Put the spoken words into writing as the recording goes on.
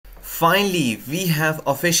Finally, we have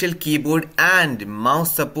official keyboard and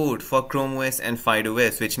mouse support for Chrome OS and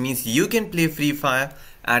FydeOS, which means you can play Free Fire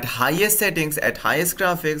at highest settings, at highest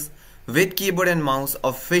graphics with keyboard and mouse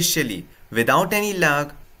officially without any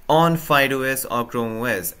lag on FydeOS or Chrome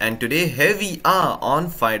OS. And today here we are on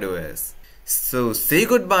FydeOS. So say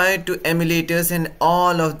goodbye to emulators and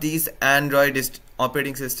all of these Android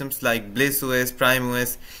operating systems like Bliss OS, Prime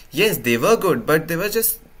OS. Yes, they were good, but they were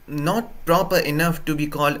just not proper enough to be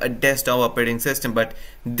called a desktop operating system. But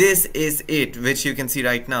this is it, which you can see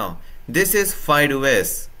right now. This is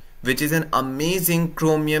FydeOS, which is an amazing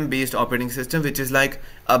Chromium based operating system, which is like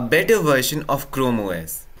a better version of Chrome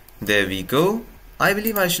OS. There we go. I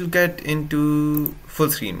believe I should get into full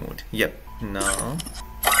screen mode. Yep. Now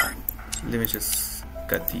let me just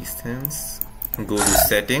cut these things, go to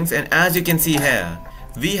settings, and as you can see here,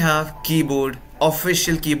 we have keyboard,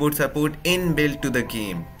 official keyboard support inbuilt to the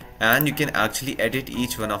game, and you can actually edit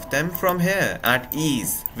each one of them from here at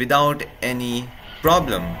ease without any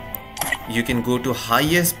problem. You can go to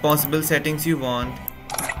highest possible settings you want,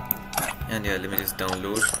 and yeah, let me just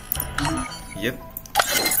download. Yep.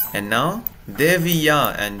 And now there we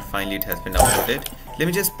are, and finally it has been downloaded. Let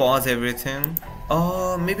me just pause everything,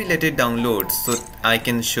 or maybe let it download so I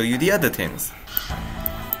can show you the other things.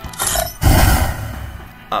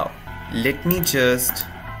 Oh, let me just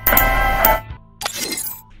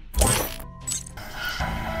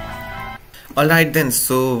alright then,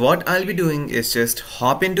 so what I'll be doing is just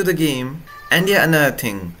hop into the game. And yeah, another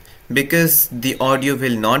thing, because the audio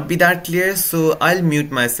will not be that clear, so I'll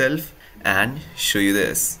mute myself and show you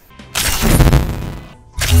this.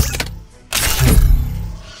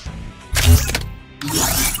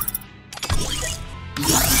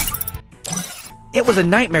 It was a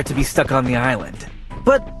nightmare to be stuck on the island,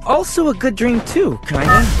 but also a good dream too,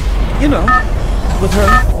 kinda. You know, with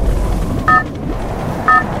her.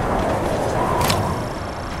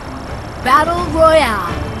 Battle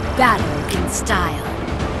Royale. Battle in style.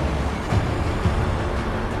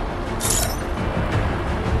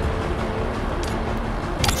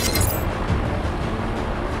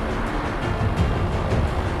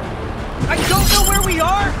 I don't know where we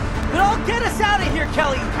are, but I'll get us out of here,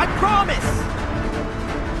 Kelly. I promise.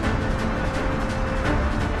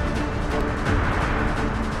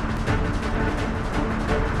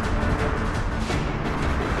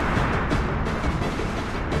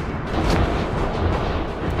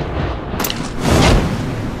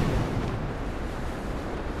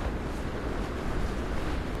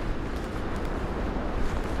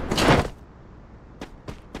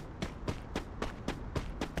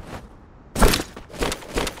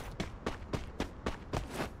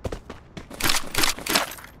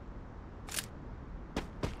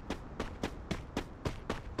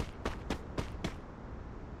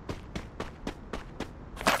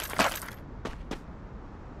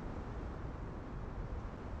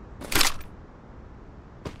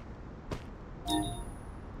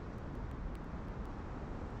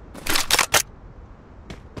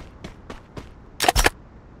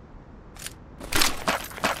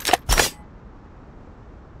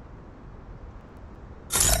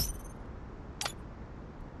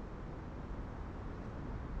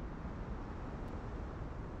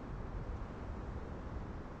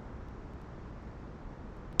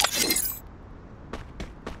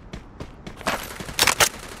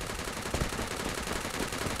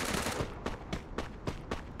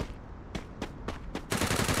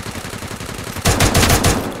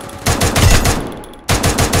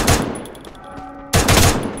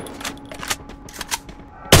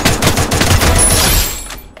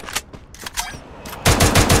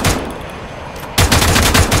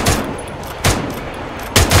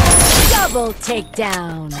 Double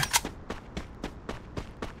takedown.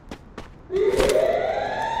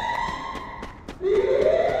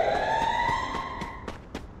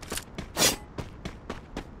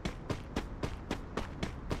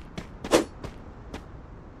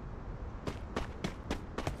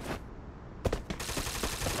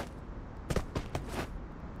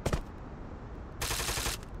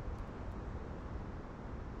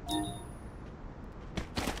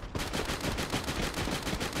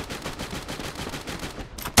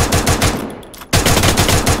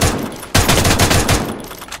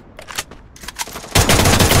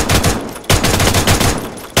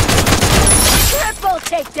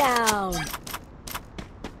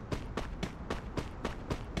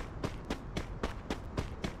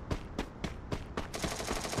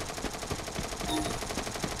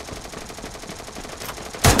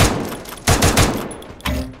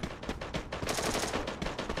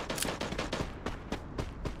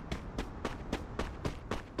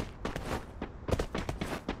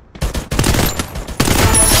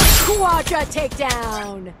 Quadra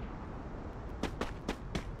takedown!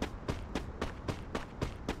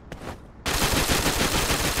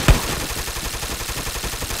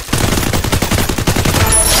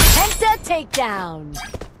 Penta takedown!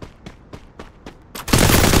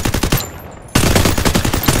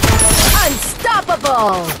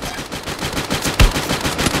 Unstoppable!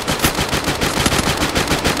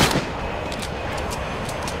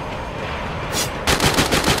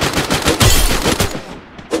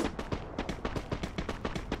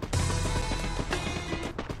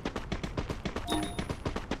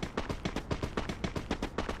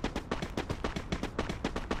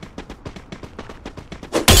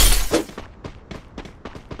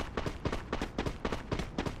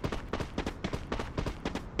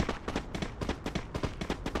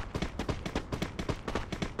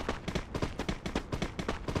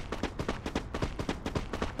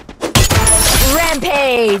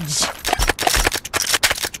 Rampage!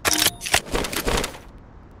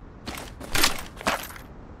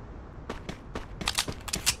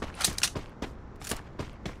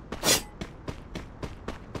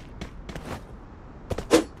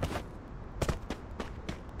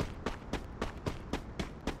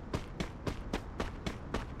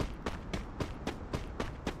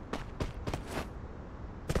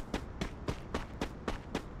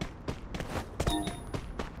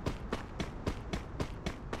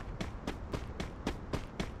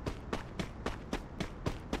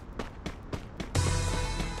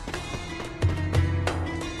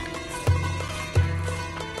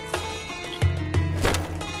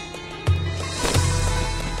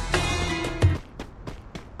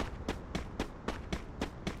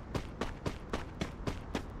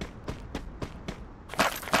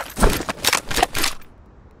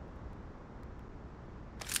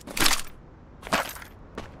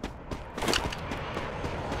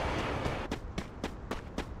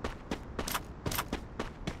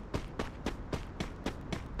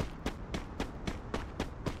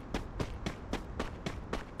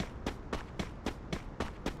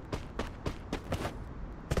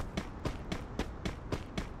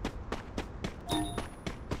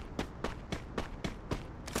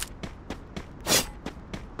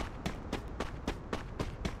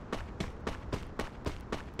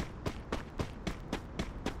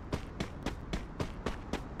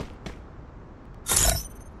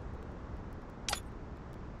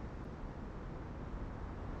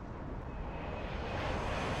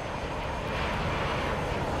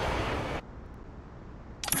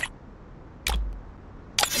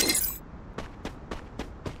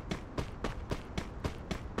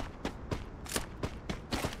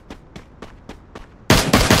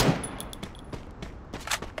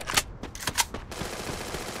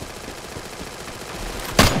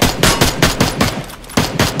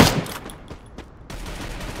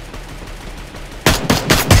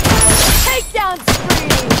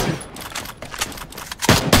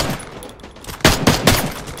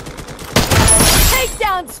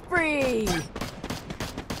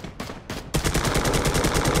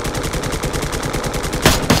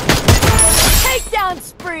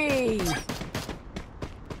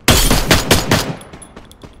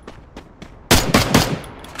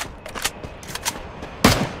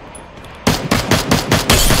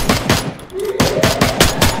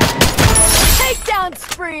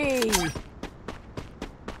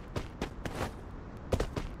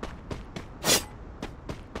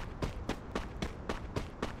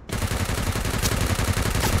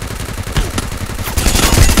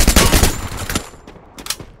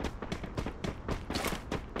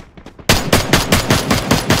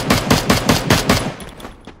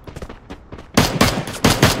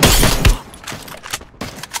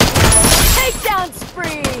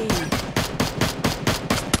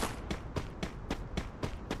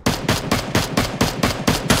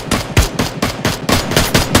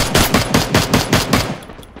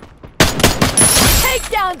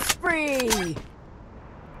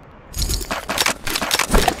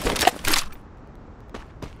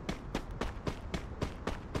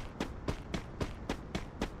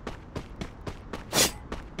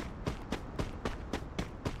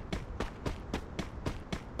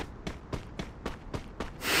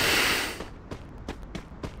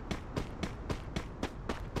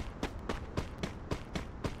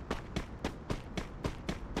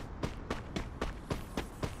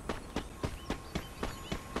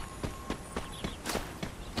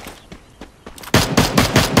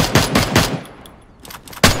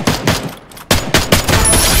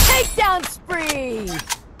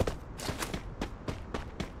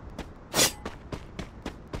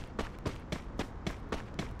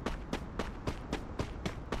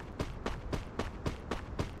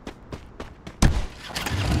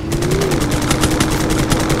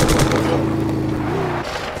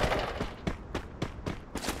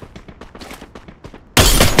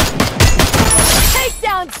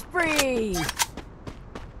 spree!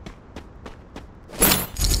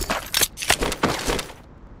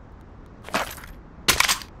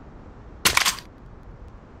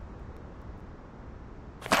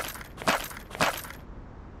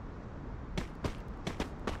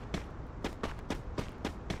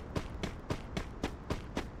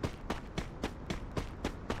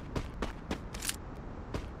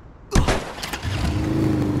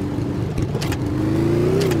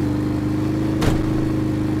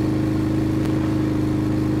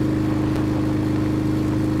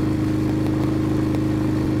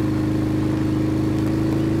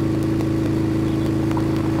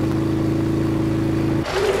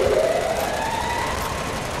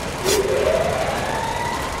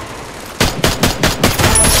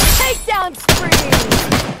 Takedown spree!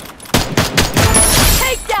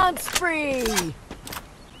 Takedown spree!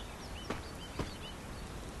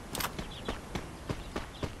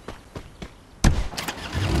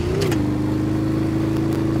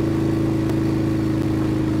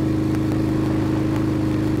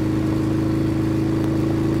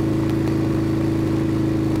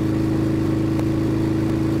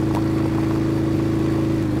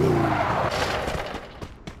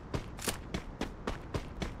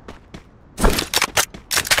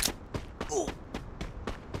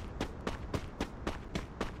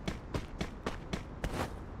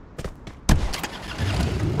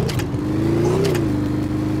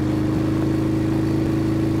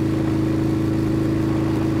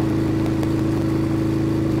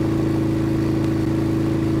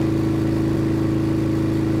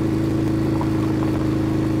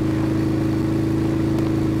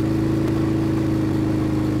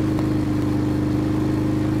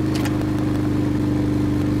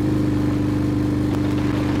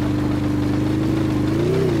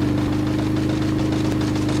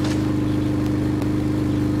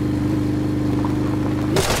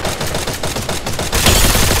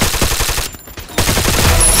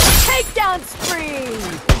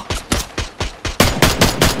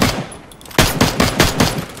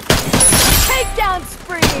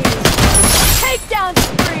 Takedown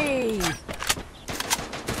spree!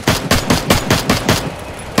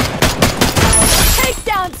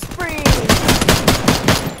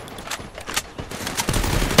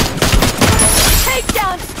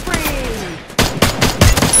 Takedown spree! Takedown spree!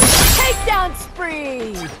 Takedown spree!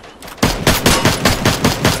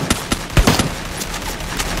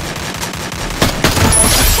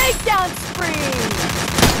 Takedown spree!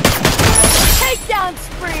 Takedown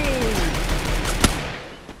spree!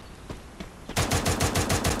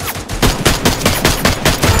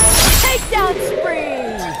 Takedown spree!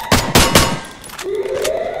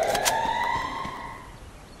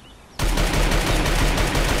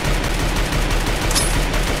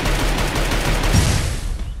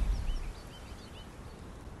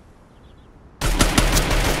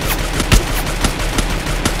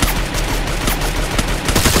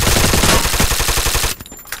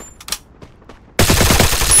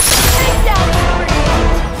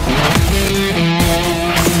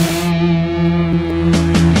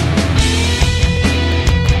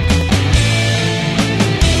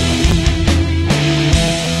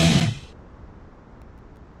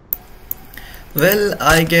 Well,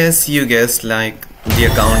 I guess you guessed, like, the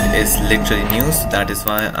account is literally new, so that is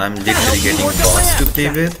why I'm literally getting bots to play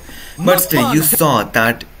with. But still, you saw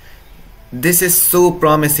that this is so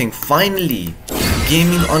promising. Finally,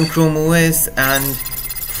 gaming on Chrome OS and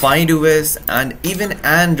FydeOS and even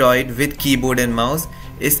Android with keyboard and mouse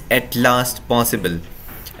is at last possible,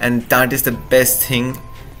 and that is the best thing.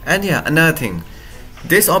 And yeah, another thing,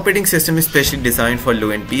 this operating system is specially designed for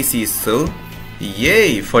low-end PCs, so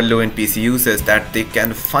yay for low-end PC users that they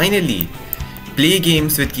can finally play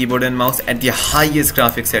games with keyboard and mouse at the highest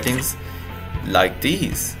graphic settings like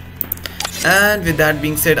these. And with that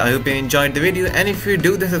being said, I hope you enjoyed the video, and if you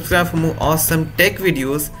do, then subscribe for more awesome tech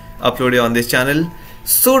videos uploaded on this channel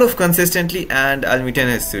sort of consistently, and I'll meet you in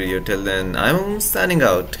the next video. Till then, I'm signing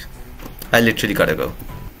out. I literally gotta go.